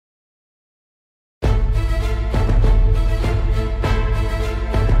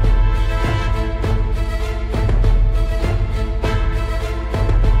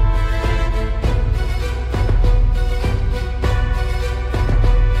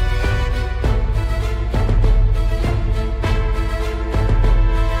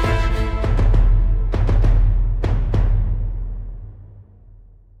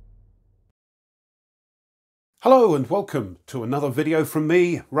Hello and welcome to another video from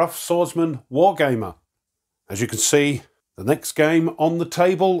me, Rough Swordsman Wargamer. As you can see, the next game on the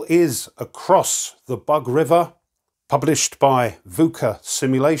table is Across the Bug River, published by Vuca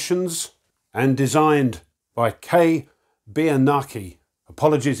Simulations and designed by Biernacki.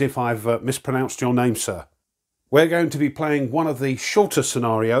 Apologies if I've mispronounced your name, sir. We're going to be playing one of the shorter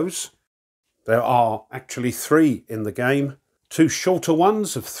scenarios. There are actually 3 in the game, 2 shorter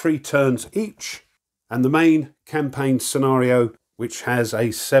ones of 3 turns each, and the main campaign scenario, which has a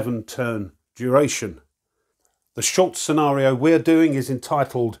 7-turn duration. The short scenario we're doing is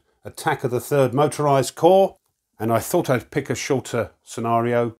entitled Attack of the III Motorised Corps, and I thought I'd pick a shorter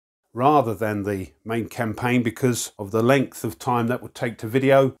scenario rather than the main campaign because of the length of time that would take to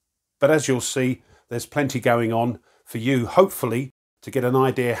video. But as you'll see, there's plenty going on for you, hopefully, to get an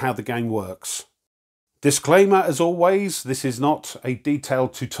idea how the game works. Disclaimer, as always, this is not a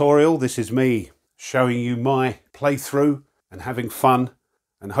detailed tutorial. This is me showing you my playthrough and having fun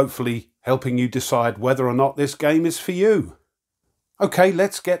and hopefully helping you decide whether or not this game is for you. Okay,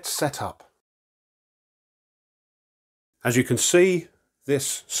 let's get set up. As you can see,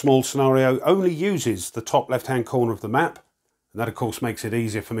 this small scenario only uses the top left-hand corner of the map, and that of course makes it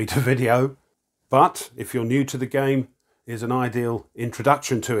easier for me to video, but if you're new to the game, is an ideal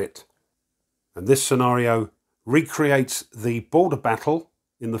introduction to it. And this scenario recreates the border battle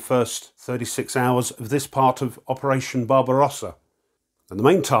in the first 36 hours of this part of Operation Barbarossa. And the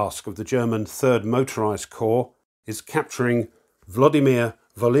main task of the German III Motorised Corps is capturing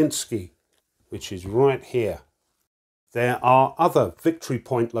Volodymyr-volynskyi, which is right here. There are other victory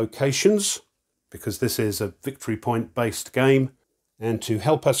point locations, because this is a victory point based game, and to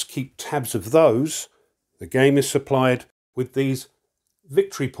help us keep tabs of those, the game is supplied with these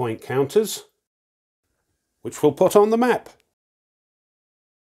victory point counters, which we'll put on the map.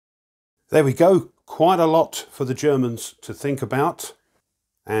 There we go, quite a lot for the Germans to think about,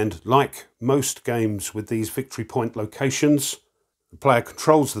 and like most games with these victory point locations, the player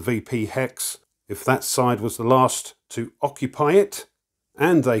controls the VP hex if that side was the last to occupy it,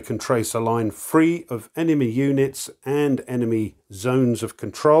 and they can trace a line free of enemy units and enemy zones of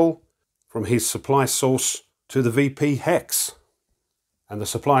control from his supply source to the VP hex. And the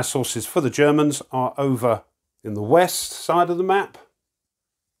supply sources for the Germans are over in the west side of the map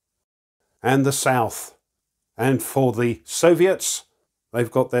and the south. And for the Soviets,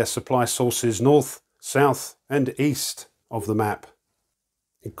 they've got their supply sources north, south and east of the map.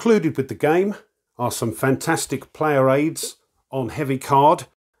 Included with the game are some fantastic player aids on heavy card,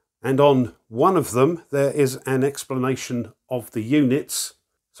 and on one of them there is an explanation of the units.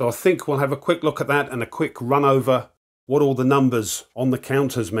 So I think we'll have a quick look at that and a quick run over what all the numbers on the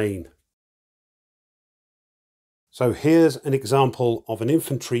counters mean. So here's an example of an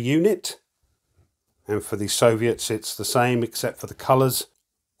infantry unit. And for the Soviets, it's the same except for the colours.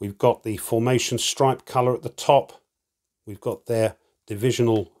 We've got the formation stripe colour at the top. We've got their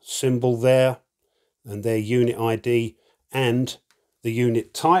divisional symbol there and their unit ID and the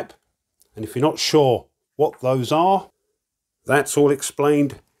unit type. And if you're not sure what those are, that's all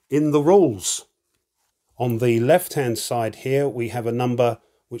explained in the rules. On the left-hand side here, we have a number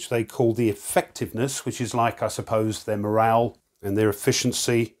which they call the effectiveness, which is like, I suppose, their morale and their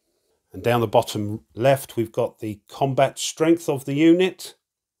efficiency. And down the bottom left, we've got the combat strength of the unit,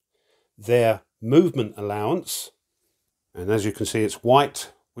 their movement allowance, and as you can see it's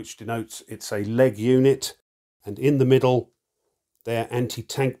white, which denotes it's a leg unit, and in the middle, their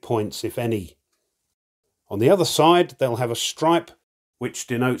anti-tank points, if any. On the other side, they'll have a stripe, which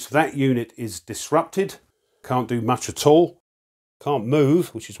denotes that unit is disrupted, can't do much at all, can't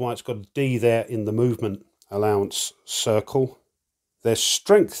move, which is why it's got a D there in the movement allowance circle. Their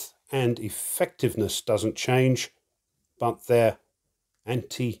strength and effectiveness doesn't change, but their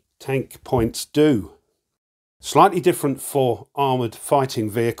anti-tank points do. Slightly different for armoured fighting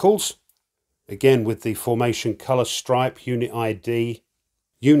vehicles, again with the formation colour stripe, unit ID.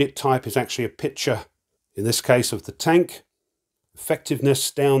 Unit type is actually a picture, in this case, of the tank. Effectiveness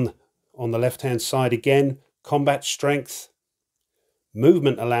down on the left hand side again, combat strength.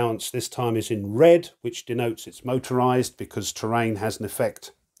 Movement allowance this time is in red, which denotes it's motorised because terrain has an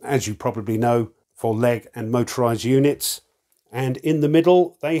effect, as you probably know, for leg and motorised units. And in the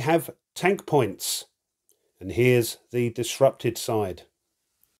middle they have tank points. And here's the disrupted side.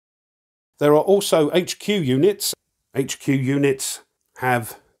 There are also HQ units. HQ units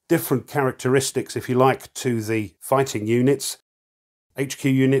have different characteristics, if you like, to the fighting units. HQ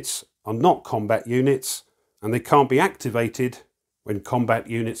units are not combat units, and they can't be activated when combat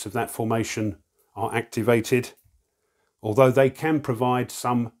units of that formation are activated, although they can provide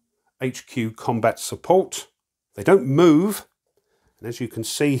some HQ combat support They don't move, and as you can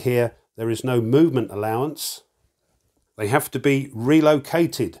see here, there is no movement allowance. They have to be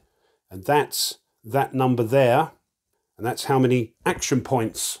relocated, and that's that number there, and that's how many action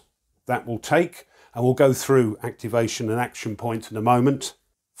points that will take. And we'll go through activation and action points in a moment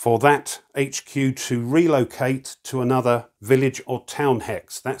for that HQ to relocate to another village or town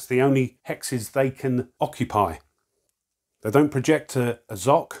hex. That's the only hexes they can occupy. They don't project a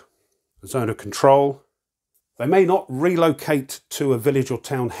ZOC, a zone of control. They may not relocate to a village or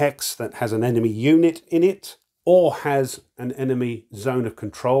town hex that has an enemy unit in it or has an enemy zone of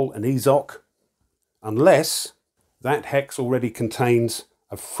control, an EZOC, unless that hex already contains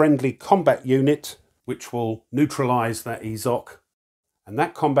a friendly combat unit which will neutralise that EZOC. And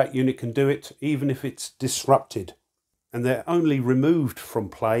that combat unit can do it even if it's disrupted. And they're only removed from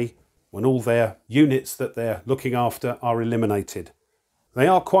play when all their units that they're looking after are eliminated. They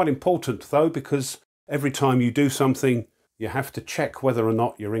are quite important though, because every time you do something, you have to check whether or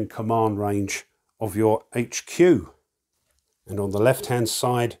not you're in command range of your HQ. And on the left hand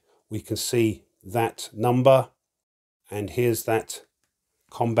side, we can see that number. And here's that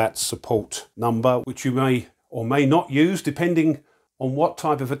combat support number, which you may or may not use depending on what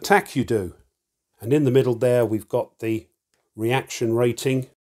type of attack you do. And in the middle there, we've got the reaction rating,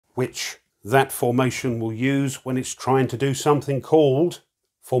 which that formation will use when it's trying to do something called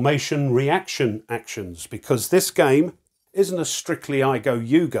formation reaction actions, because this game isn't a strictly I go,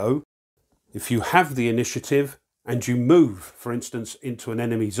 you go. If you have the initiative and you move, for instance, into an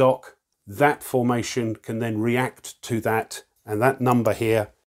enemy ZOC, that formation can then react to that, and that number here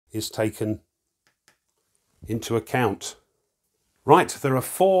is taken into account. Right, there are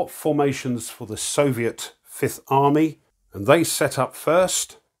 4 formations for the Soviet 5th Army, and they set up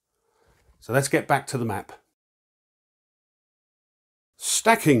first. So let's get back to the map.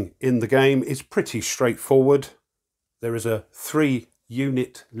 Stacking in the game is pretty straightforward. There is a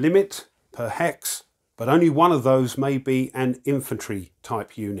 3-unit limit per hex, but only one of those may be an infantry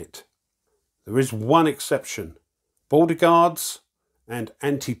type unit. There is one exception. Border guards and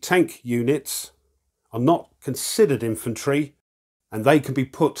anti-tank units are not considered infantry, and they can be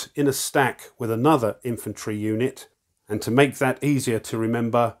put in a stack with another infantry unit. And to make that easier to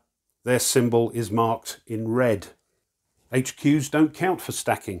remember, their symbol is marked in red. HQs don't count for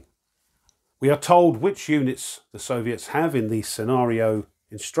stacking. We are told which units the Soviets have in the scenario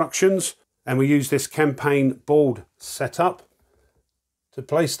instructions, and we use this campaign board setup to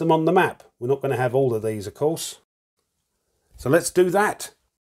place them on the map. We're not going to have all of these, of course. So let's do that.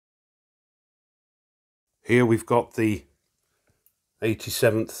 Here we've got the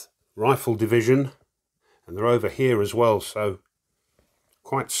 87th Rifle Division, and they're over here as well, so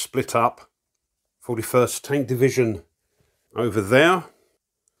quite split up. 41st Tank Division over there.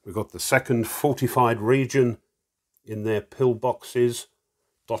 We've got the 2nd Fortified Region in their pillboxes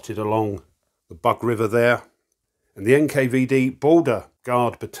dotted along the Bug River there, and the NKVD Border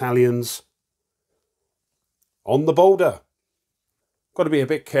Guard battalions on the border. Got to be a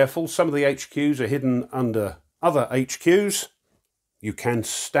bit careful. Some of the HQs are hidden under other HQs. You can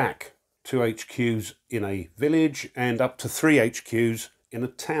stack 2 HQs in a village and up to 3 HQs in a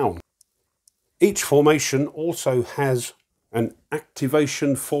town. Each formation also has an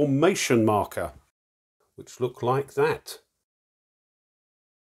activation formation marker, which look like that.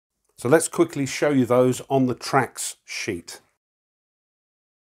 So let's quickly show you those on the tracks sheet.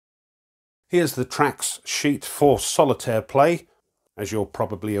 Here's the tracks sheet for solitaire play. As you're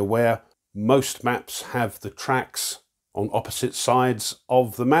probably aware, most maps have the tracks on opposite sides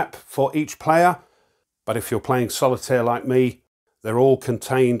of the map for each player, but if you're playing solitaire like me, they're all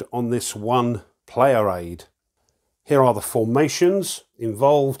contained on this one player aid. Here are the formations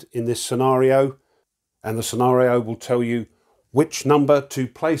involved in this scenario, and the scenario will tell you which number to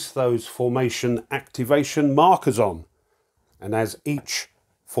place those formation activation markers on. And as each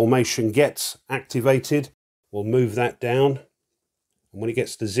formation gets activated, we'll move that down, and when it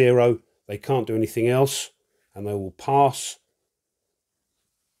gets to 0, they can't do anything else, and they will pass.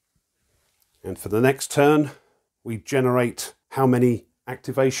 And for the next turn, we generate how many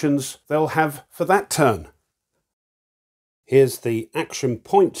activations they'll have for that turn. Here's the action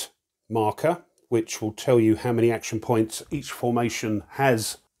point marker, which will tell you how many action points each formation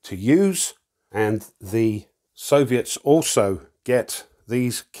has to use. And the Soviets also get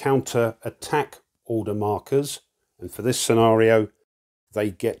these counter-attack order markers. And for this scenario, they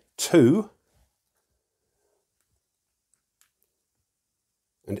get 2.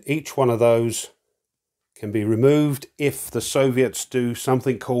 And each one of those can be removed if the Soviets do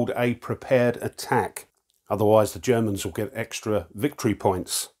something called a prepared attack. Otherwise, the Germans will get extra victory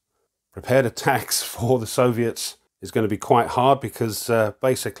points. prepared attacks for the Soviets is going to be quite hard, because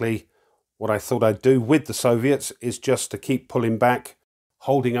basically what I thought I'd do with the Soviets is just to keep pulling back,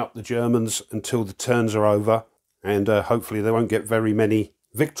 holding up the Germans until the turns are over, and hopefully they won't get very many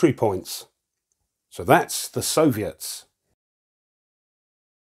victory points. So that's the Soviets.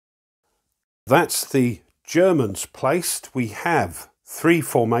 That's the Germans placed. We have 3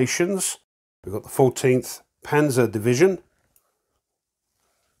 formations. We've got the 14th Panzer Division,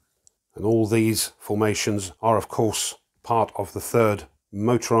 and all these formations are of course part of the 3rd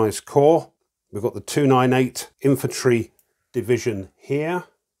Motorised Corps. We've got the 298 Infantry Division here,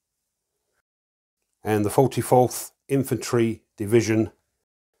 and the 44th Infantry Division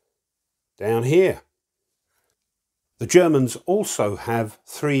down here. The Germans also have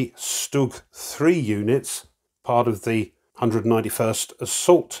 3 Stug 3 units, part of the 191st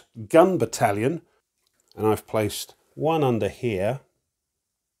Assault Gun Battalion, and I've placed one under here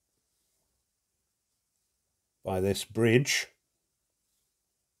by this bridge.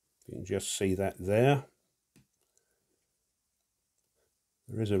 You can just see that there.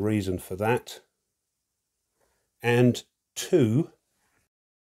 There is a reason for that. And 2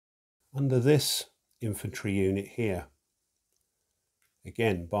 under this infantry unit here.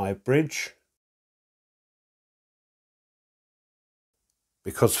 Again, by a bridge.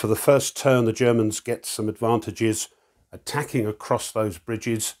 Because for the first turn the Germans get some advantages attacking across those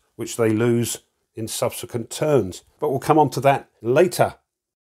bridges, which they lose in subsequent turns. But we'll come on to that later.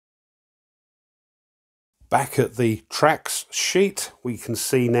 Back at the tracks sheet, we can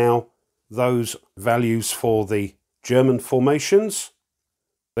see now those values for the German formations.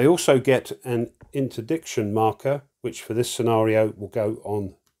 They also get an interdiction marker, which for this scenario will go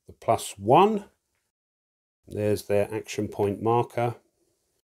on the +1. There's their action point marker,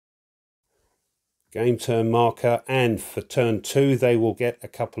 game turn marker, and for turn 2 they will get a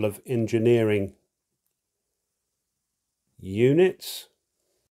couple of engineering units.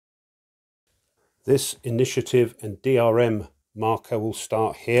 This initiative and DRM marker will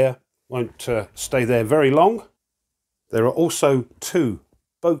start here, won't stay there very long. There are also 2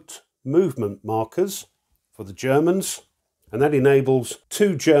 boat movement markers for the Germans, and that enables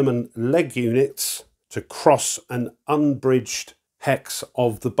 2 German leg units to cross an unbridged hex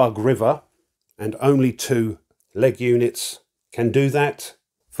of the Bug River, and only 2 leg units can do that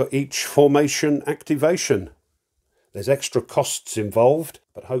for each formation activation. There's extra costs involved,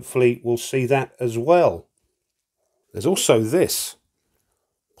 but hopefully we'll see that as well. There's also this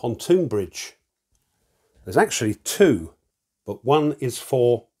pontoon bridge. There's actually 2, but one is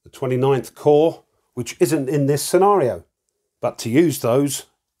for the 29th Corps, which isn't in this scenario. But to use those,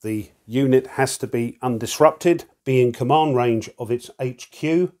 the unit has to be undisrupted, be in command range of its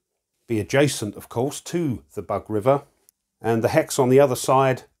HQ, be adjacent, of course, to the Bug River, and the hex on the other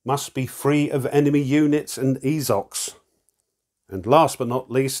side must be free of enemy units and EZOCs. And last but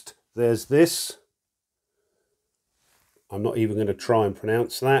not least, there's this. I'm not even going to try and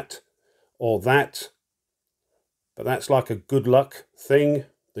pronounce that or that, but that's like a good luck thing.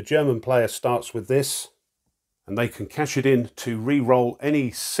 The German player starts with this, and they can cash it in to re-roll any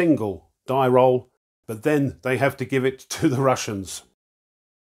single die roll, but then they have to give it to the Russians.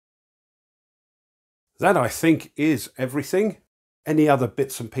 That, I think, is everything. Any other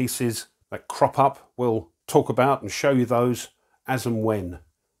bits and pieces that crop up, we'll talk about and show you those as and when.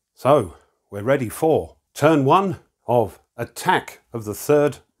 So, we're ready for turn 1 of Attack of the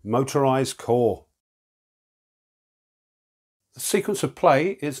 3rd Motorised Corps. The sequence of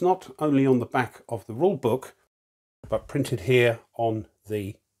play is not only on the back of the rulebook, but printed here on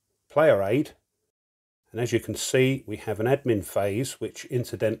the player aid. And as you can see, we have an admin phase, which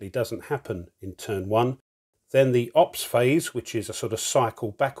incidentally doesn't happen in turn 1. Then the ops phase, which is a sort of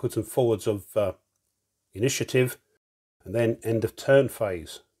cycle backwards and forwards of initiative, and then end of turn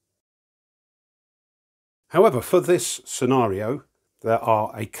phase. However, for this scenario, there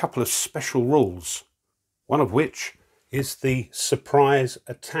are a couple of special rules, one of which is the surprise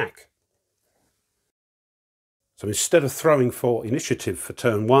attack. So instead of throwing for initiative for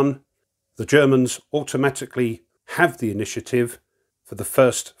turn 1, the Germans automatically have the initiative for the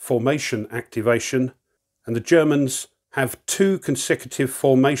first formation activation, and the Germans have 2 consecutive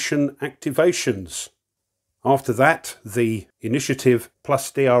formation activations. After that, the initiative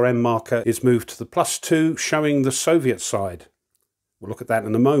plus DRM marker is moved to the +2, showing the Soviet side. We'll look at that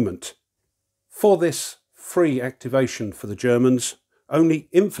in a moment. For this free activation for the Germans, only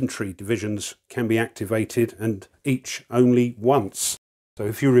infantry divisions can be activated, and each only once. So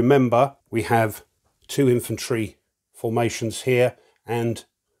if you remember, we have 2 infantry formations here and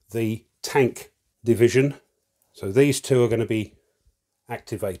the tank division. So these 2 are going to be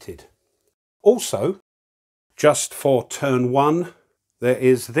activated. Also, just for turn 1, there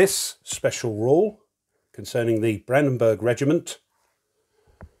is this special rule concerning the Brandenburg Regiment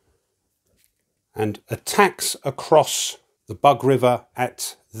and attacks across the Bug River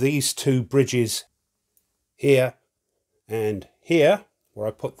at these 2 bridges here and here, where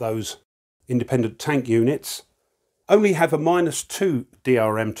I put those independent tank units, only have a -2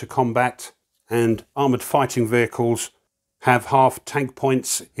 DRM to combat, and armoured fighting vehicles have half tank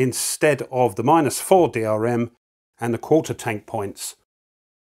points instead of the -4 DRM and the quarter tank points.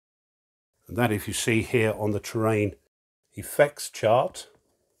 And that, if you see here on the terrain effects chart,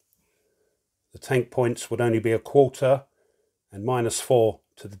 the tank points would only be a quarter and -4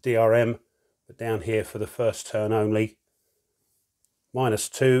 to the DRM, but down here for the first turn only,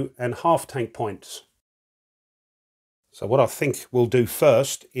 -2 and half tank points. So what I think we'll do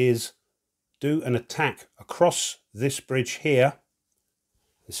first is do an attack across this bridge here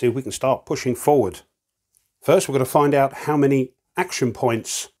and see if we can start pushing forward. First, we're going to find out how many action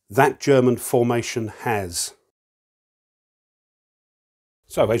points that German formation has.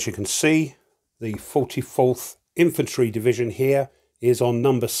 So as you can see, the 44th Infantry Division here is on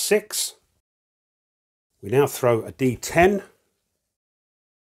number 6. We now throw a D10.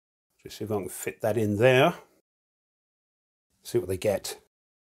 Just see if I can fit that in there. See what they get.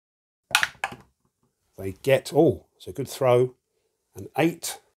 They get, oh, it's a good throw, an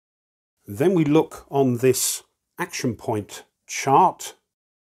 8. Then we look on this action point chart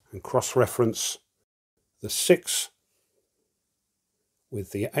and cross-reference the 6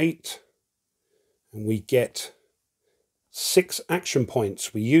 with the 8, and we get 6 action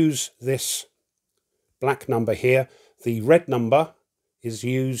points. We use this black number here. The red number is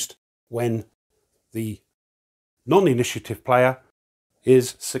used when the non-initiative player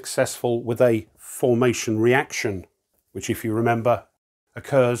is successful with a formation reaction, which, if you remember,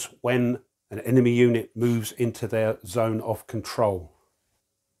 occurs when an enemy unit moves into their zone of control.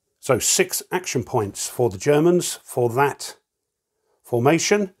 So 6 action points for the Germans for that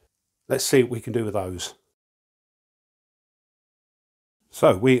formation. Let's see what we can do with those.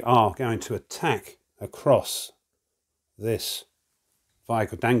 So we are going to attack across this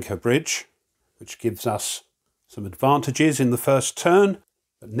Vuca bridge, which gives us some advantages in the first turn.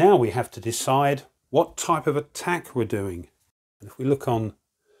 But now we have to decide what type of attack we're doing. And if we look on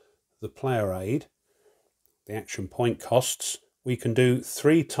the player aid, the action point costs, we can do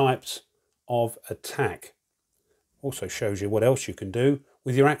 3 types of attack. Also shows you what else you can do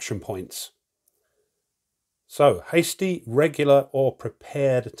with your action points. So, hasty, regular or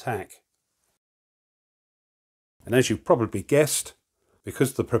prepared attack. And as you've probably guessed,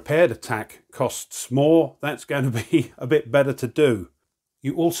 because the prepared attack costs more, that's going to be a bit better to do.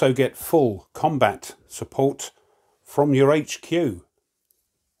 You also get full combat support from your HQ,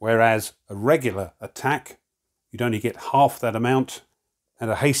 whereas a regular attack, you'd only get half that amount, and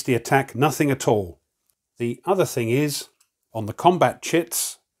a hasty attack, nothing at all. The other thing is, on the combat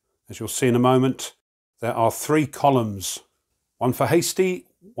chits, as you'll see in a moment, there are 3 columns. One for hasty,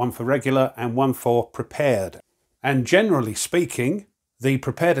 one for regular, and one for prepared. And generally speaking, the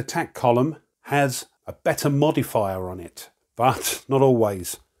prepared attack column has a better modifier on it, but not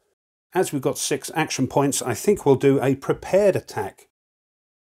always. As we've got 6 action points, I think we'll do a prepared attack.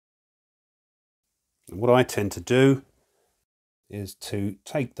 And what I tend to do is to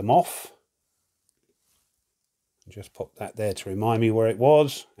take them off. Just put that there to remind me where it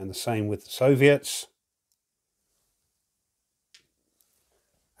was, and the same with the Soviets.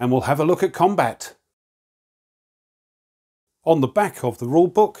 And we'll have a look at combat. On the back of the rule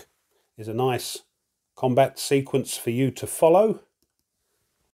book is a nice combat sequence for you to follow.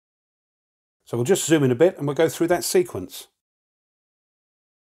 So we'll just zoom in a bit and we'll go through that sequence.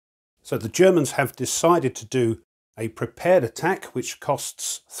 So the Germans have decided to do a prepared attack which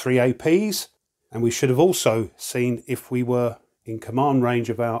costs 3 APs, and we should have also seen if we were in command range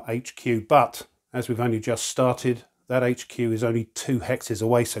of our HQ, but as we've only just started, that HQ is only 2 hexes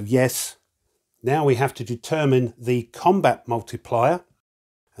away, so yes. Now we have to determine the combat multiplier,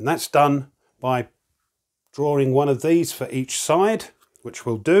 and that's done by drawing one of these for each side, which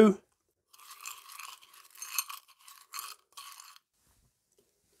we'll do.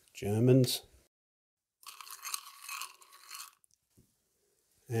 Germans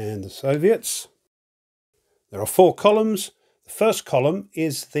and the Soviets. There are 4 columns. The first column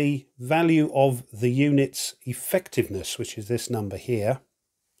is the value of the unit's effectiveness, which is this number here.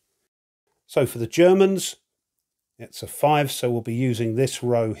 So for the Germans, it's a 5, so we'll be using this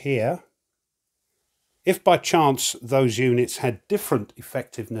row here. If by chance those units had different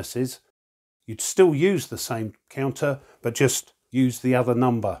effectivenesses, you'd still use the same counter, but just use the other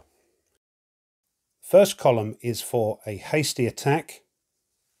number. First column is for a hasty attack.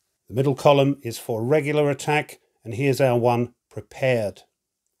 The middle column is for a regular attack. And here's our one, prepared.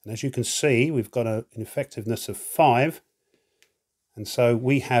 And as you can see, we've got an effectiveness of 5. And so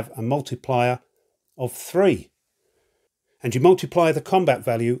we have a multiplier of 3. And you multiply the combat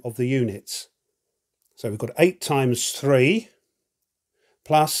value of the units. So we've got 8 times 3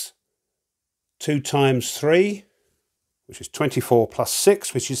 plus 2 times 3, which is 24 plus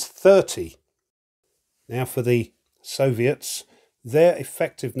 6, which is 30. Now for the Soviets, their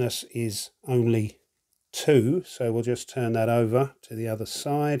effectiveness is only 2, so we'll just turn that over to the other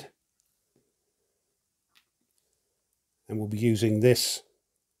side. And we'll be using this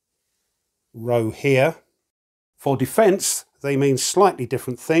row here. For defense, they mean slightly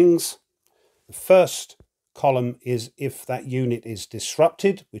different things. The first column is if that unit is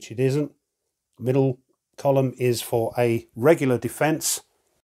disrupted, which it isn't. The middle column is for a regular defense.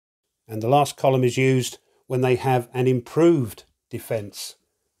 And the last column is used when they have an improved defense,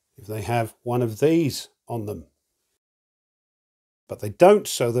 if they have one of these on them. But they don't,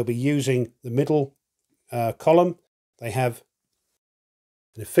 so they'll be using the middle column. They have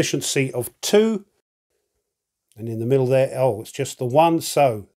an efficiency of 2. And in the middle there, oh, it's just the 1,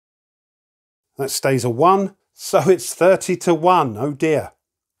 so that stays a 1. So it's 30 to 1. Oh dear.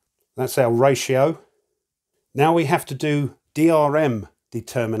 That's our ratio. Now we have to do DRM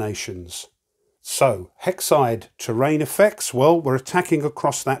determinations. So, hexide terrain effects. Well, we're attacking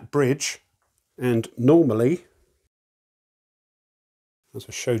across that bridge. And normally, as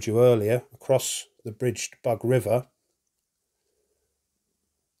I showed you earlier, across the bridged Bug River,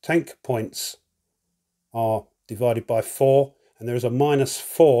 tank points are divided by 4, and there is a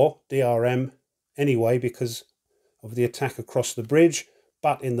 -4 DRM anyway because of the attack across the bridge,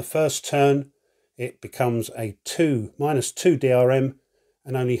 but in the first turn it becomes a -2 DRM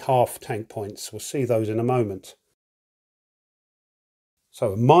and only half tank points. We'll see those in a moment.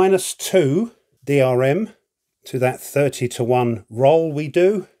 So a -2 DRM to that 30 to 1 roll we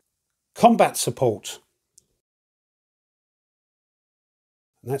do. Combat support.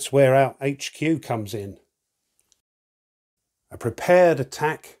 And that's where our HQ comes in. A prepared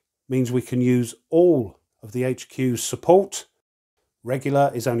attack means we can use all of the HQ's support.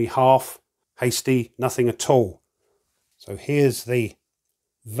 Regular is only half, hasty, nothing at all. So here's the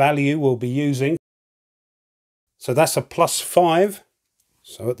value we'll be using. So that's a +5.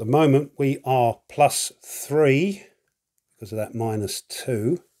 So at the moment we are +3 because of that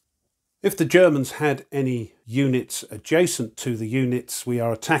 -2. If the Germans had any units adjacent to the units we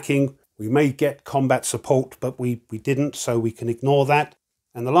are attacking, we may get combat support, but we didn't, so we can ignore that.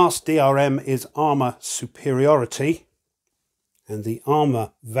 And the last DRM is armour superiority. And the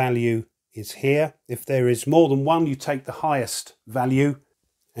armour value is here. If there is more than one, you take the highest value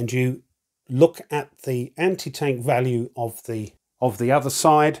and you look at the anti-tank value of the other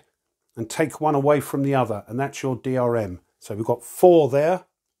side and take one away from the other, and that's your DRM. So we've got 4 there,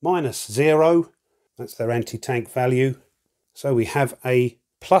 -0, that's their anti-tank value. So we have a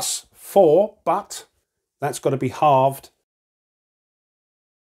 +4, but that's got to be halved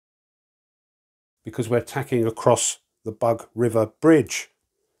because we're attacking across the Bug River Bridge.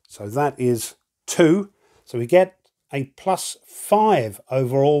 So that is 2. So we get a +5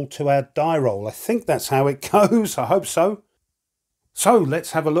 overall to our die roll. I think that's how it goes. I hope so. So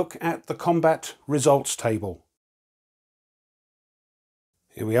let's have a look at the combat results table.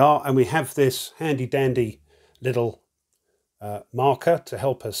 Here we are, and we have this handy dandy little marker to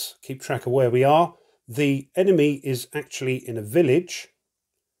help us keep track of where we are. The enemy is actually in a village.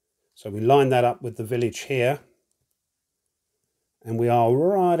 So we line that up with the village here. And we are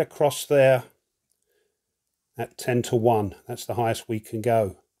right across there at 10 to 1. That's the highest we can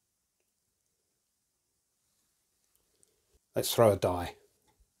go. Let's throw a die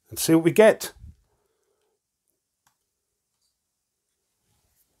and see what we get.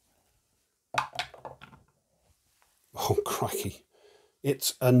 Oh, crikey.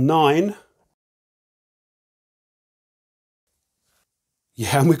 It's a 9.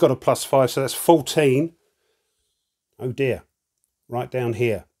 Yeah, and we've got a +5, so that's 14. Oh dear. Right down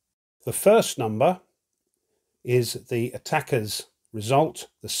here. The first number is the attacker's result.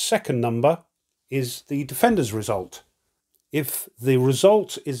 The second number is the defender's result. If the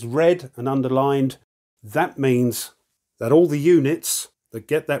result is red and underlined, that means that all the units that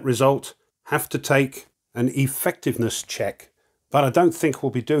get that result have to take an effectiveness check. But I don't think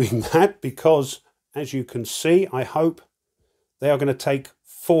we'll be doing that because, as you can see, I hope, they are going to take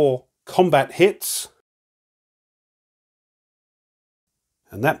 4 combat hits.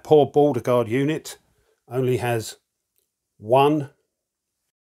 And that poor border guard unit only has 1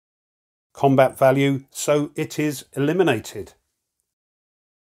 combat value, so it is eliminated.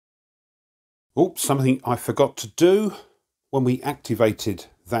 Oops, something I forgot to do. When we activated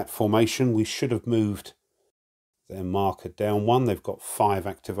that formation, we should have moved their marker down one. They've got 5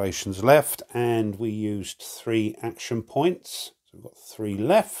 activations left, and we used 3 action points. So we've got 3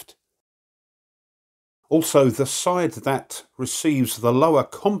 left. Also, the side that receives the lower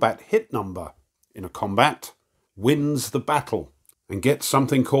combat hit number in a combat wins the battle and gets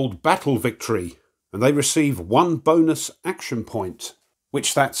something called battle victory. And they receive 1 bonus action point,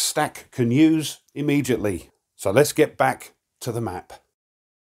 which that stack can use immediately. So let's get back to the map.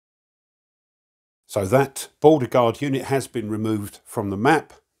 So that border guard unit has been removed from the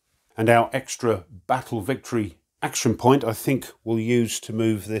map, and our extra battle victory action point I think we'll use to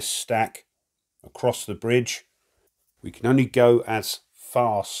move this stack across the bridge. We can only go as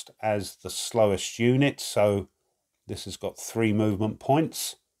fast as the slowest unit, so this has got 3 movement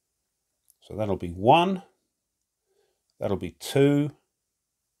points. So that'll be 1, that'll be 2.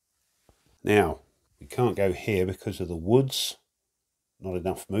 Now, we can't go here because of the woods, not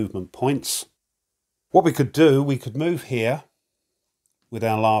enough movement points. What we could do, we could move here with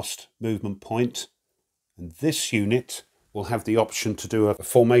our last movement point, and this unit will have the option to do a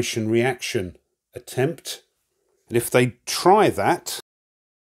formation reaction attempt. And if they try that,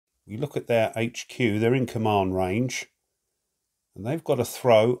 we look at their HQ, they're in command range, and they've got a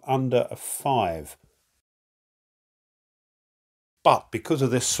throw under a 5. But because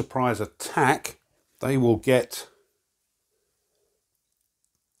of this surprise attack, they will get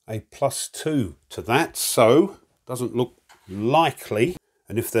a +2 to that, so doesn't look likely.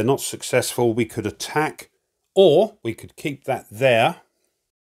 And if they're not successful, we could attack, or we could keep that there,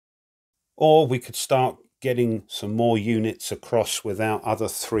 or we could start getting some more units across with our other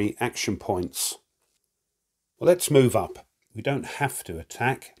 3 action points. Well, let's move up. We don't have to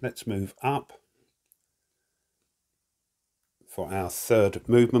attack. Let's move up for our 3rd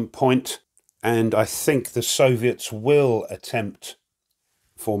movement point. And I think the Soviets will attempt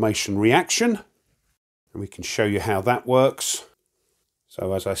formation reaction. And we can show you how that works.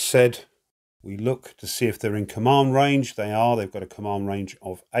 So as I said, we look to see if they're in command range. They are. They've got a command range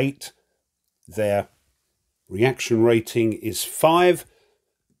of 8. Their reaction rating is 5,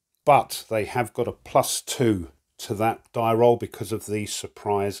 but they have got a +2 to that die roll because of the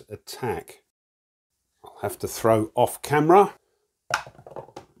surprise attack. I'll have to throw off camera.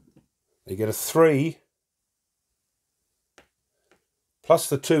 They get a 3, plus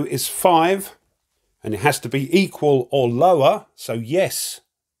the 2 is 5, and it has to be equal or lower, so yes,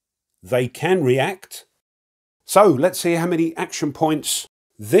 they can react. So let's see how many action points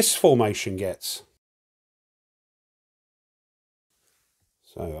this formation gets.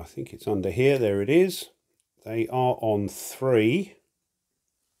 So I think it's under here, there it is. They are on 3.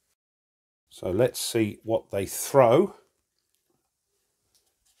 So let's see what they throw.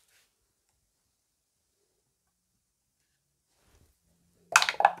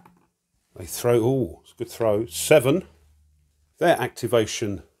 They throw, oh, it's a good throw, 7. Their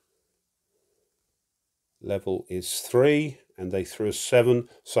activation level is 3, and they threw a 7.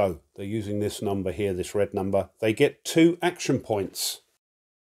 So they're using this number here, this red number. They get 2 action points.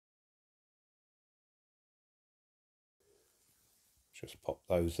 Just pop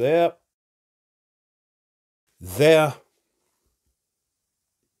those there. Their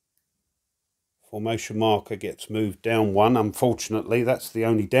formation marker gets moved down 1. Unfortunately, that's the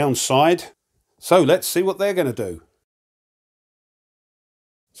only downside. So let's see what they're going to do.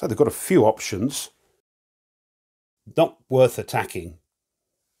 So they've got a few options. Not worth attacking,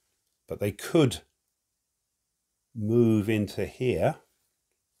 but they could move into here.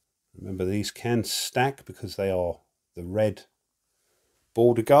 Remember, these can stack because they are the red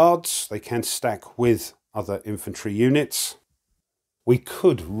border guards. They can stack with other infantry units. We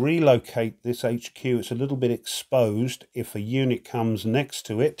could relocate this HQ. It's a little bit exposed. If a unit comes next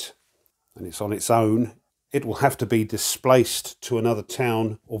to it and it's on its own, it will have to be displaced to another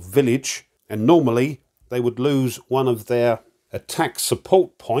town or village, and normally they would lose one of their attack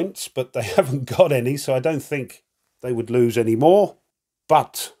support points, but they haven't got any, so I don't think they would lose any more.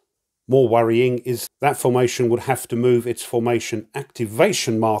 But more worrying is that formation would have to move its formation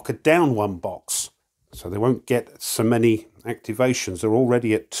activation marker down 1 box. So they won't get so many activations. They're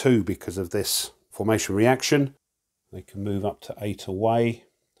already at 2 because of this formation reaction. They can move up to 8 away.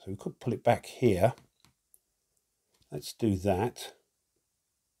 So we could pull it back here. Let's do that.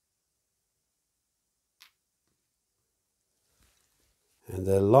 And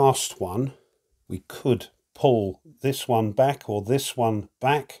the last one, we could pull this one back or this one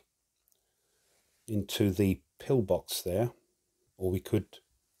back into the pillbox there, or we could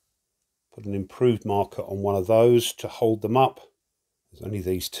Put an improved marker on one of those to hold them up. There's only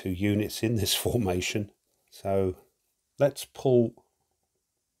these 2 units in this formation. So let's pull.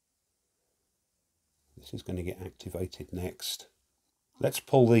 This is going to get activated next. Let's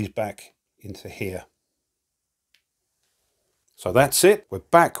pull these back into here. So that's it. We're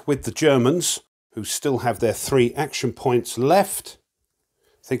back with the Germans, who still have their 3 action points left.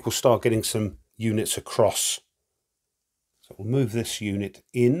 I think we'll start getting some units across. So we'll move this unit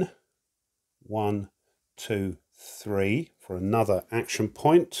in. 1, 2, 3 for another action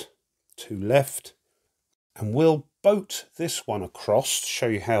point. 2 left. And we'll boat this one across to show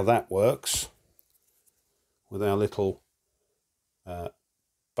you how that works with our little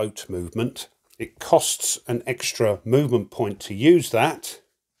boat movement. It costs an extra movement point to use that.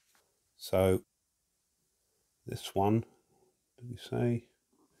 So this one, did we say?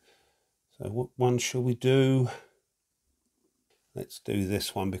 So what one shall we do? Let's do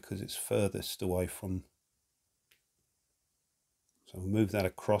this one because it's furthest away from. So we'll move that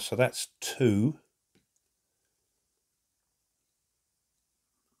across. So that's 2.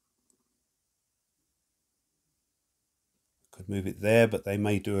 Could move it there, but they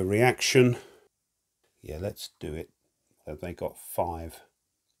may do a reaction. Yeah, let's do it. So they got 5.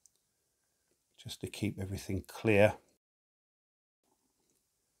 Just to keep everything clear.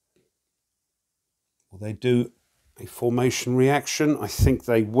 Will they do a formation reaction? I think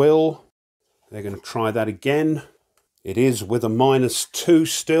they will. They're going to try that again. It is with a -2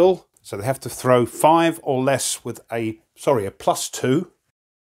 still. So they have to throw 5 or less with a +2.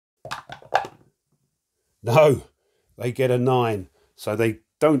 No, they get a 9. So they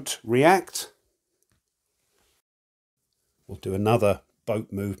don't react. We'll do another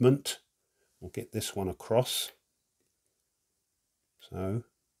boat movement. We'll get this one across. So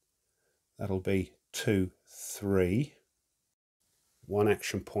that'll be 2, 3. 1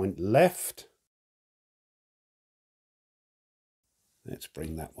 action point left. Let's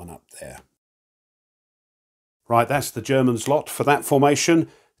bring that one up there. Right, that's the Germans' lot for that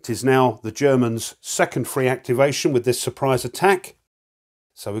formation. It is now the Germans' second free activation with this surprise attack.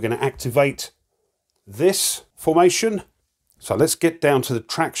 So we're going to activate this formation. So let's get down to the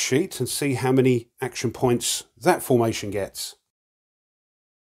track sheet and see how many action points that formation gets.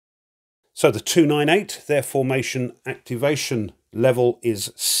 So the 298, their formation activation level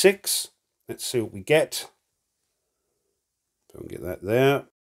is 6. Let's see what we get. Don't get that there.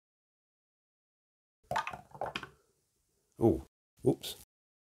 Oh, whoops.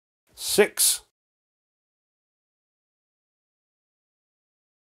 6.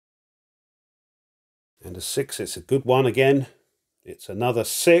 And a 6, it's a good one again. It's another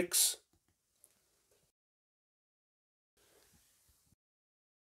 6.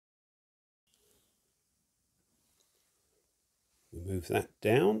 We move that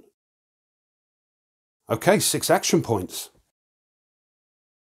down. Okay, 6 action points.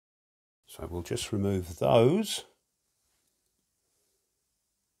 So we'll just remove those.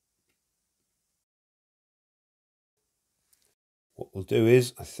 What we'll do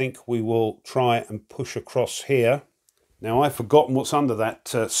is, I think we will try and push across here. Now I've forgotten what's under that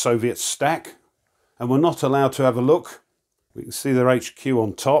Soviet stack, and we're not allowed to have a look. We can see their HQ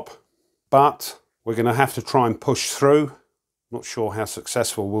on top, but we're going to have to try and push through. Not sure how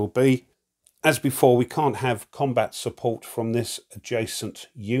successful we'll be. As before, we can't have combat support from this adjacent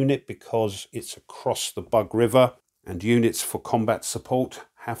unit because it's across the Bug River, and units for combat support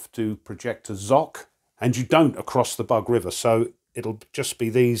have to project a ZOC, and you don't across the Bug River, so it'll just be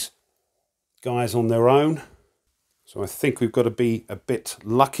these guys on their own. So I think we've got to be a bit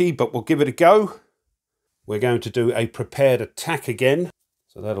lucky, but we'll give it a go. We're going to do a prepared attack again.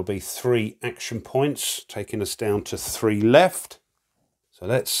 So that'll be 3 action points, taking us down to 3 left. So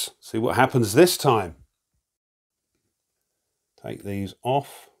let's see what happens this time. Take these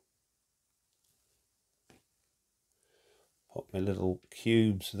off. Pop my little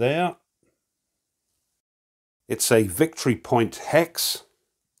cubes there. It's a victory point hex.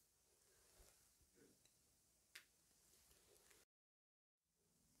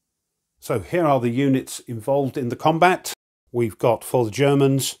 So here are the units involved in the combat. We've got, for the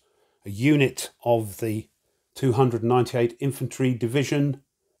Germans, a unit of the 298 Infantry Division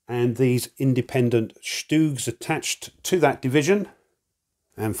and these independent Stugs attached to that division.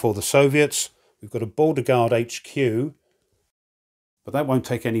 And for the Soviets, we've got a Border Guard HQ, but that won't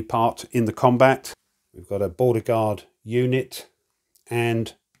take any part in the combat. We've got a Border Guard unit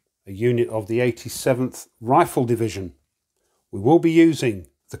and a unit of the 87th Rifle Division. We will be using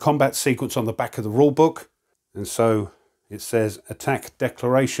the combat sequence on the back of the rulebook, and so it says attack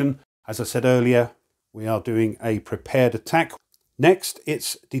declaration. As I said earlier, we are doing a prepared attack. Next,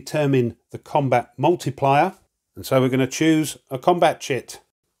 it's determine the combat multiplier. And so we're going to choose a combat chit.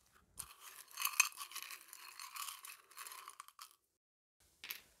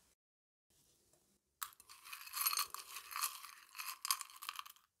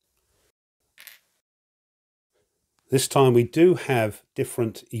 This time we do have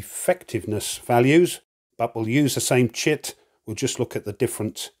different effectiveness values, but we'll use the same chit. We'll just look at the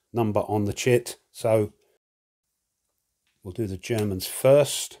different number on the chit. So we'll do the Germans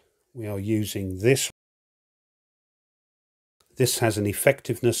first. We are using this. This has an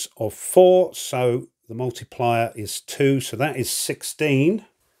effectiveness of 4, so the multiplier is 2, so that is 16.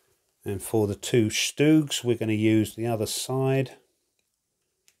 And for the 2 Stugs, we're going to use the other side.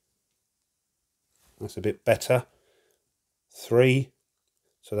 That's a bit better. 3,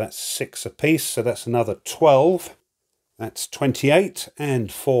 so that's 6 apiece, so that's another 12. That's 28.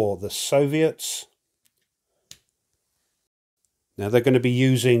 And for the Soviets, now they're going to be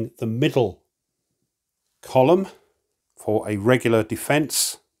using the middle column for a regular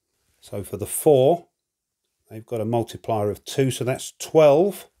defense. So for the 4, they've got a multiplier of 2, so that's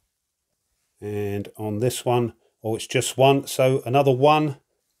 12. And on this one, oh, it's just 1, so another 1.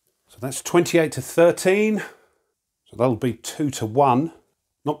 So that's 28 to 13. So that'll be 2 to 1.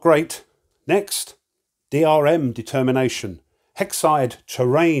 Not great. Next, DRM determination. Hexide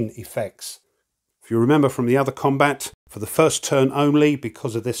terrain effects. If you remember from the other combat, for the first turn only,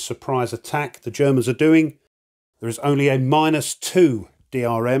 because of this surprise attack the Germans are doing, there is only a -2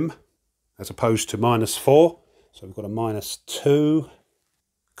 DRM as opposed to -4. So we've got a -2.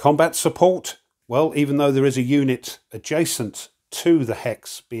 Combat support. Well, even though there is a unit adjacent to the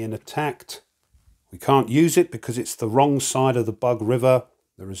hex being attacked, we can't use it because it's the wrong side of the Bug River.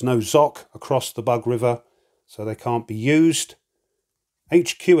 There is no ZOC across the Bug River, so they can't be used.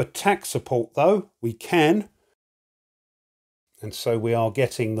 HQ attack support, though, we can. And so we are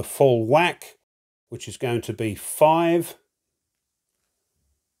getting the full whack, which is going to be 5.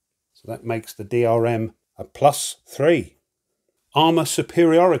 So that makes the DRM a +3. Armour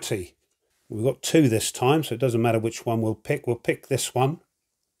superiority. We've got 2 this time, so it doesn't matter which one we'll pick. We'll pick this one.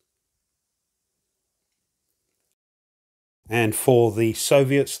 And for the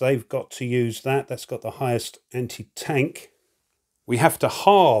Soviets, they've got to use that. That's got the highest anti-tank. We have to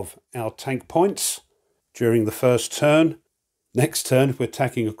halve our tank points during the first turn. Next turn, if we're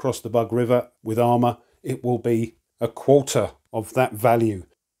attacking across the Bug River with armour, it will be a quarter of that value.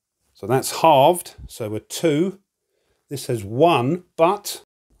 So that's halved, so we're 2. This has 1, but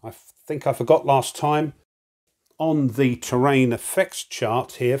I think I forgot last time, on the terrain effects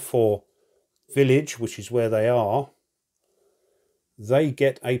chart here for village, which is where they are, they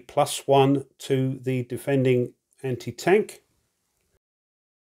get a +1 to the defending anti-tank.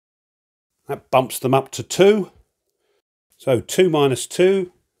 That bumps them up to 2. So 2 minus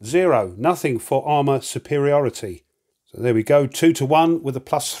 2, 0. Nothing for armour superiority. So there we go, 2 to 1 with a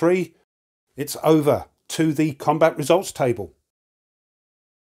 +3. It's over to the combat results table.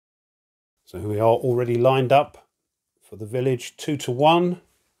 So we are already lined up for the village. 2 to 1,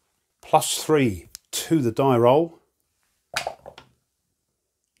 +3 to the die roll.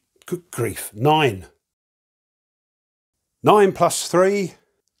 Good grief, 9. 9 plus 3,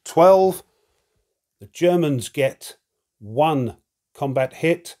 12. The Germans get 1 combat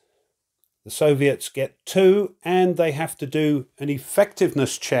hit. The Soviets get 2, and they have to do an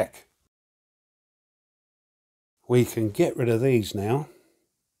effectiveness check. We can get rid of these now.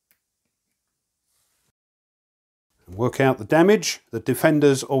 And work out the damage. The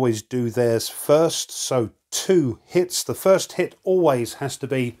defenders always do theirs first, so 2 hits. The first hit always has to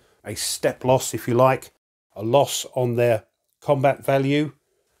be a step loss, if you like, a loss on their combat value.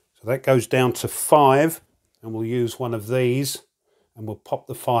 So that goes down to 5, and we'll use one of these, and we'll pop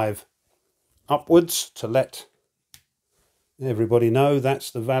the 5 upwards to let everybody know that's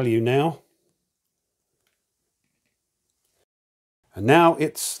the value now. And now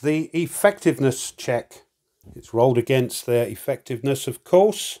it's the effectiveness check. It's rolled against their effectiveness, of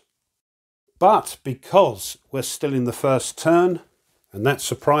course. But because we're still in the first turn, and that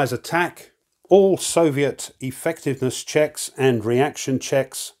surprise attack, all Soviet effectiveness checks and reaction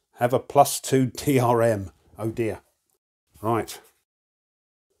checks have a +2 DRM. Oh dear. Right.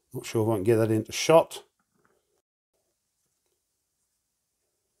 Not sure if I can get that into shot.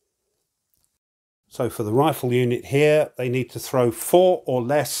 So for the rifle unit here, they need to throw 4 or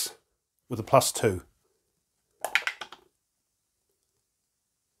less with a +2.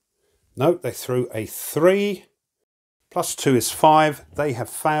 No, they threw a 3. +2 is 5. They have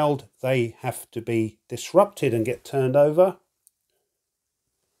failed. They have to be disrupted and get turned over.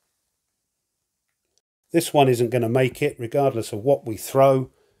 This one isn't going to make it, regardless of what we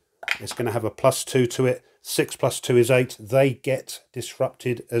throw. It's going to have a +2 to it. 6 + 2 is 8. They get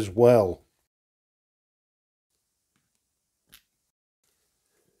disrupted as well.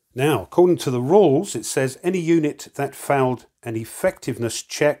 Now, according to the rules, it says any unit that failed an effectiveness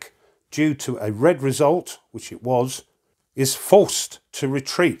check due to a red result, which it was, is forced to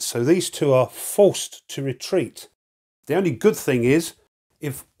retreat. So these two are forced to retreat. The only good thing is,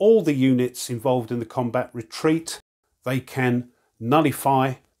 if all the units involved in the combat retreat, they can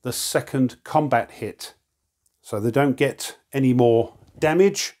nullify the second combat hit. So they don't get any more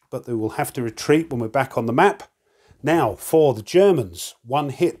damage, but they will have to retreat when we're back on the map. Now, for the Germans, 1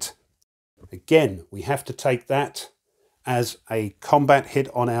 hit. Again, we have to take that as a combat hit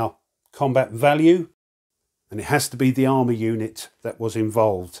on our combat value, and it has to be the armour unit that was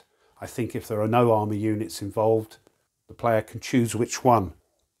involved. I think if there are no armour units involved, the player can choose which one.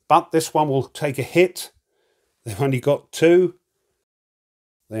 But this one will take a hit. They've only got 2.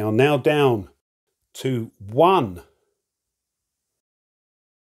 They are now down to 1.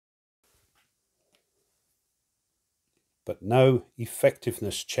 But no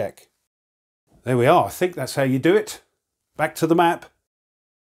effectiveness check. There we are. I think that's how you do it. Back to the map.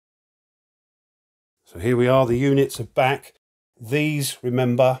 So here we are. The units are back. These,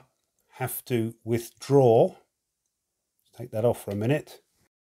 remember, have to withdraw. Take that off for a minute.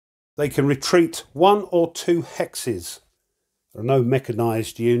 They can retreat 1 or 2 hexes. There are no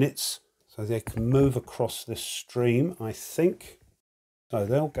mechanised units, so they can move across this stream, I think. So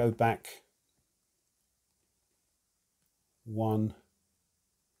they'll go back 1.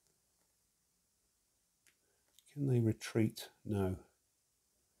 Can they retreat? No.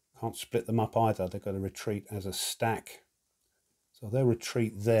 Can't split them up either. They've got to retreat as a stack. So they'll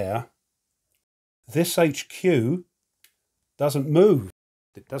retreat there. This HQ doesn't move.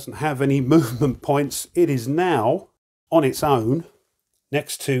 It doesn't have any movement points. It is now on its own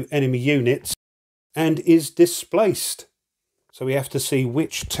next to enemy units and is displaced. So we have to see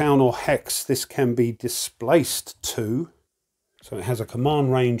which town or hex this can be displaced to. So it has a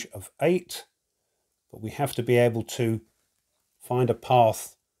command range of 8, but we have to be able to find a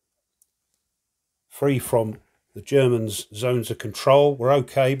path free from the Germans' zones of control. We're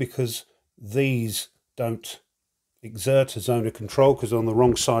okay because these don't exert a zone of control because they're on the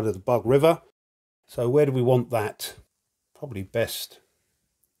wrong side of the Bug River. So where do we want that? Probably best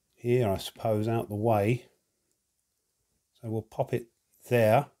here, I suppose, out the way. So we'll pop it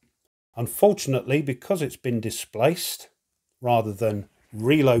there. Unfortunately, because it's been displaced rather than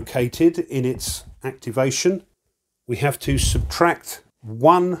relocated in its activation, we have to subtract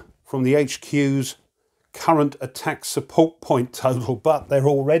 1 from the HQ's current attack support point total, but they're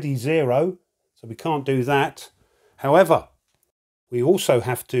already 0, so we can't do that. However, we also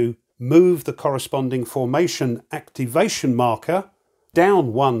have to move the corresponding formation activation marker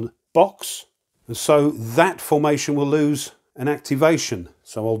down 1 box, and so that formation will lose an activation.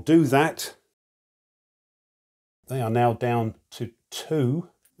 So I'll do that. They are now down to 2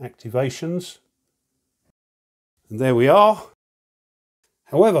 activations. And there we are.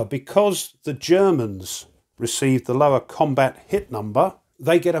 However, because the Germans received the lower combat hit number,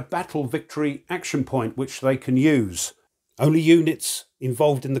 they get a battle victory action point which they can use. Only units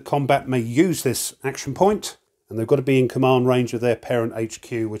involved in the combat may use this action point, and they've got to be in command range of their parent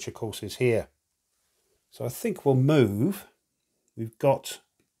HQ, which of course is here. So I think we'll move. We've got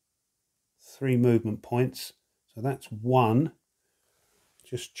 3 movement points, so that's 1.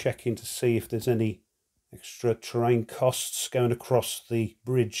 Just checking to see if there's any extra terrain costs going across the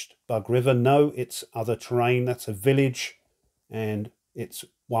bridged Bug River. No, it's other terrain. That's a village, and it's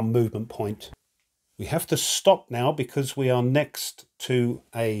 1 movement point. We have to stop now because we are next to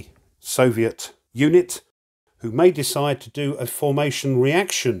a Soviet unit who may decide to do a formation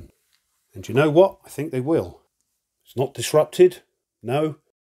reaction. And you know what? I think they will. It's not disrupted. No.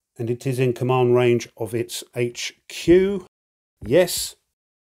 And it is in command range of its HQ. Yes.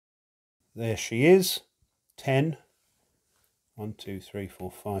 There she is. 10. 1, 2, 3,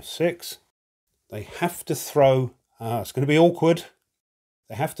 4, 5, 6. They have to throw... it's going to be awkward.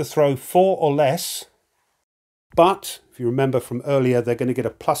 They have to throw 4 or less. But, if you remember from earlier, they're going to get a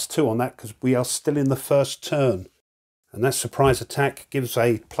 +2 on that because we are still in the first turn. And that surprise attack gives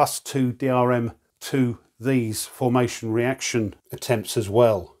a +2 DRM to these formation reaction attempts as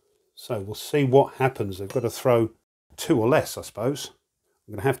well. So we'll see what happens. They've got to throw 2 or less, I suppose.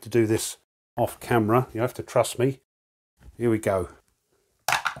 I'm going to have to do this off camera. You have to trust me. Here we go.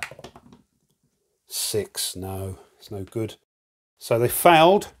 6. No, it's no good. So they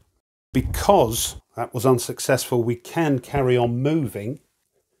failed. Because that was unsuccessful, we can carry on moving.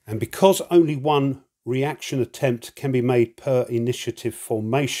 And because only 1 reaction attempt can be made per initiative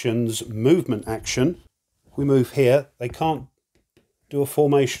formations movement action. If we move here, they can't do a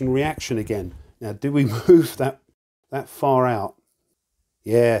formation reaction again. Now, do we move that far out?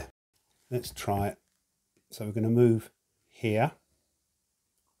 Yeah, let's try it. So we're going to move here.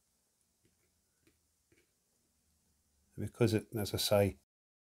 Because, as I say,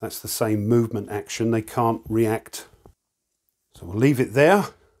 that's the same movement action, they can't react. So we'll leave it there.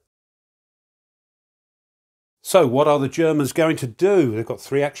 So what are the Germans going to do? They've got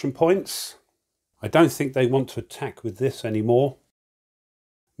 3 action points. I don't think they want to attack with this anymore.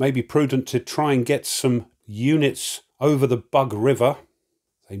 Maybe prudent to try and get some units over the Bug River.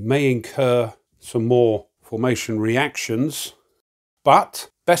 They may incur some more formation reactions, but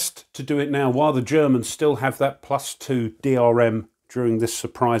best to do it now while the Germans still have that +2 DRM during this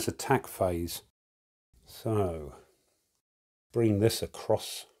surprise attack phase. So bring this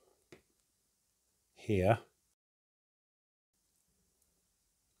across here.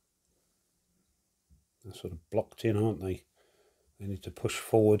 They're sort of blocked in, aren't they? They need to push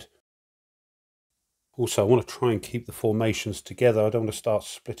forward. Also, I want to try and keep the formations together. I don't want to start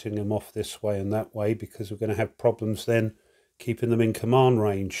splitting them off this way and that way, because we're going to have problems then keeping them in command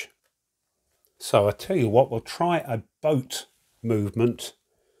range. So I tell you what, we'll try a boat movement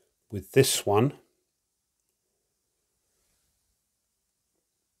with this one.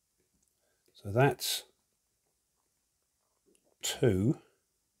 So that's 2.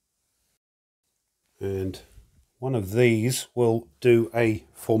 And one of these will do a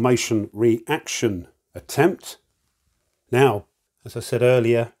formation reaction attempt. Now, as I said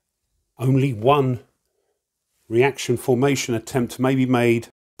earlier, only 1 reaction formation attempt may be made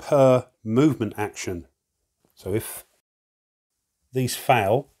per movement action. So if these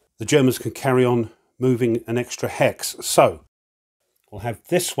fail, the Germans can carry on moving an extra hex. So we'll have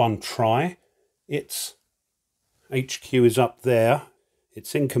this one try. Its HQ is up there.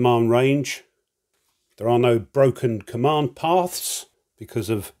 It's in command range. There are no broken command paths because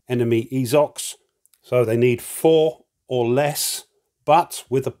of enemy EZOCs. So they need 4 or less, but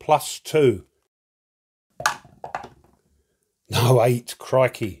with a +2. No, 8,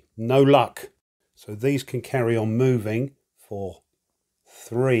 crikey, no luck. So these can carry on moving for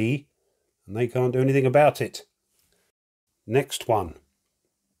 3, and they can't do anything about it. Next one.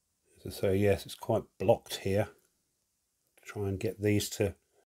 So yes, it's quite blocked here. Try and get these to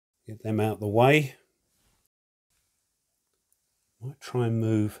get them out the way. Might try and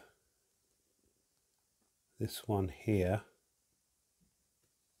move this one here.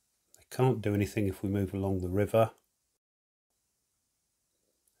 They can't do anything if we move along the river.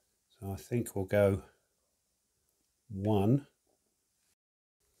 So I think we'll go 1.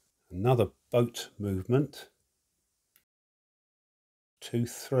 Another boat movement. 2,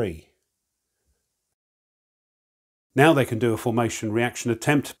 3. Now they can do a formation reaction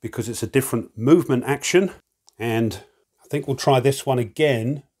attempt because it's a different movement action, and I think we'll try this one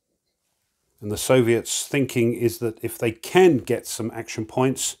again. And the Soviets' thinking is that if they can get some action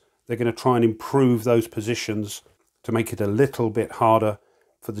points, they're going to try and improve those positions to make it a little bit harder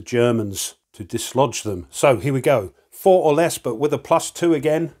for the Germans to dislodge them. So here we go. 4 or less, but with a +2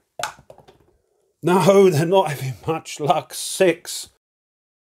 again. No, they're not having much luck. 6.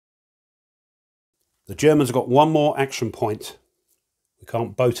 The Germans have got 1 more action point. We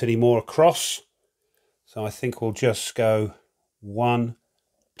can't boat any more across. So I think we'll just go 1,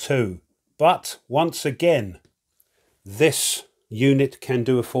 2. But once again, this unit can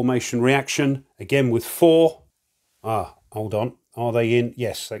do a formation reaction. Again with 4. Hold on. Are they in?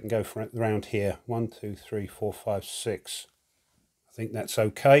 Yes, they can go for around here. 1, 2, 3, 4, 5, 6. I think that's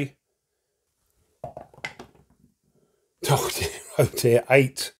okay. Oh dear,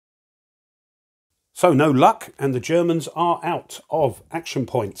 8. So no luck, and the Germans are out of action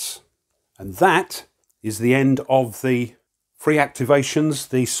points. And that is the end of the free activations,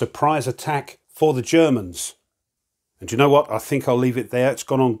 the surprise attack for the Germans. And you know what? I think I'll leave it there. It's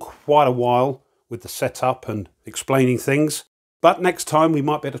gone on quite a while with the setup and explaining things. But next time we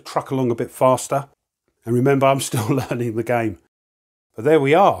might be able to truck along a bit faster. And remember, I'm still learning the game. But there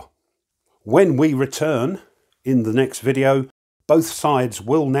we are. When we return in the next video, both sides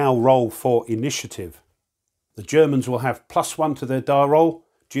will now roll for initiative. The Germans will have +1 to their die roll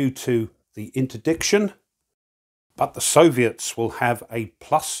due to the interdiction, but the Soviets will have a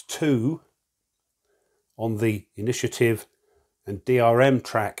 +2 on the initiative and DRM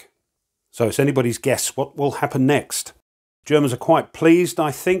track. So it's anybody's guess what will happen next. Germans are quite pleased,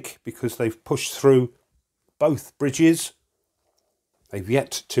 I think, because they've pushed through both bridges. They've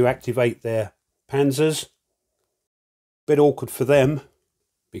yet to activate their panzers. Bit awkward for them,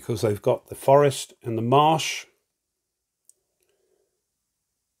 because they've got the forest and the marsh.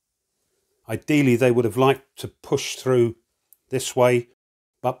 Ideally, they would have liked to push through this way,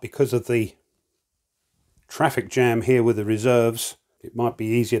 but because of the traffic jam here with the reserves, it might be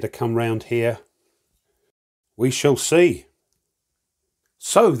easier to come round here. We shall see.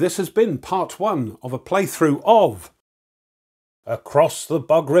 So this has been part 1 of a playthrough of Across the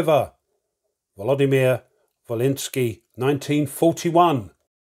Bug River, Volodymyr-Volynskyi, 1941.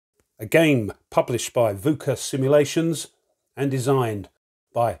 A game published by Vuca Simulations and designed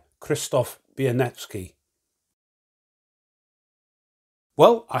by Biernacki.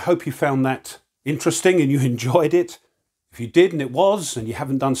 Well, I hope you found that interesting and you enjoyed it. If you did and it was, and you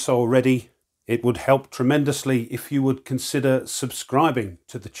haven't done so already, it would help tremendously if you would consider subscribing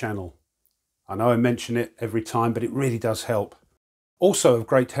to the channel. I know I mention it every time, but it really does help. Also of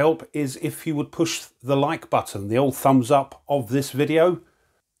great help is if you would push the like button, the old thumbs up of this video.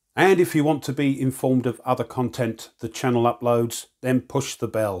 And if you want to be informed of other content the channel uploads, then push the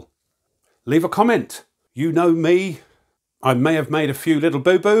bell. Leave a comment. You know me. I may have made a few little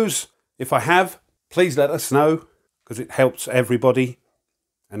boo-boos. If I have, please let us know, because it helps everybody.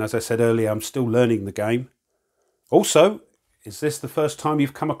 And as I said earlier, I'm still learning the game. Also, is this the first time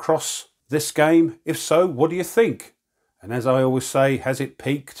you've come across this game? If so, what do you think? And as I always say, has it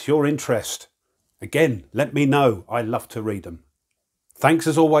piqued your interest? Again, let me know. I love to read them. Thanks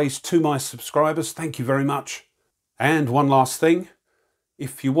as always to my subscribers. Thank you very much. And one last thing.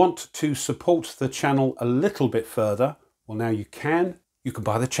 If you want to support the channel a little bit further, well, now you can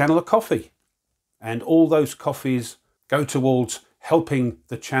buy the channel a coffee. And all those coffees go towards helping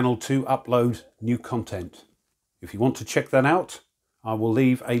the channel to upload new content. If you want to check that out, I will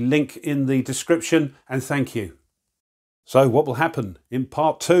leave a link in the description, and thank you. So what will happen in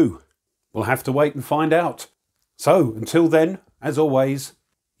part 2? We'll have to wait and find out. So until then, as always,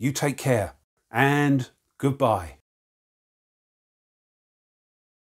 you take care and goodbye.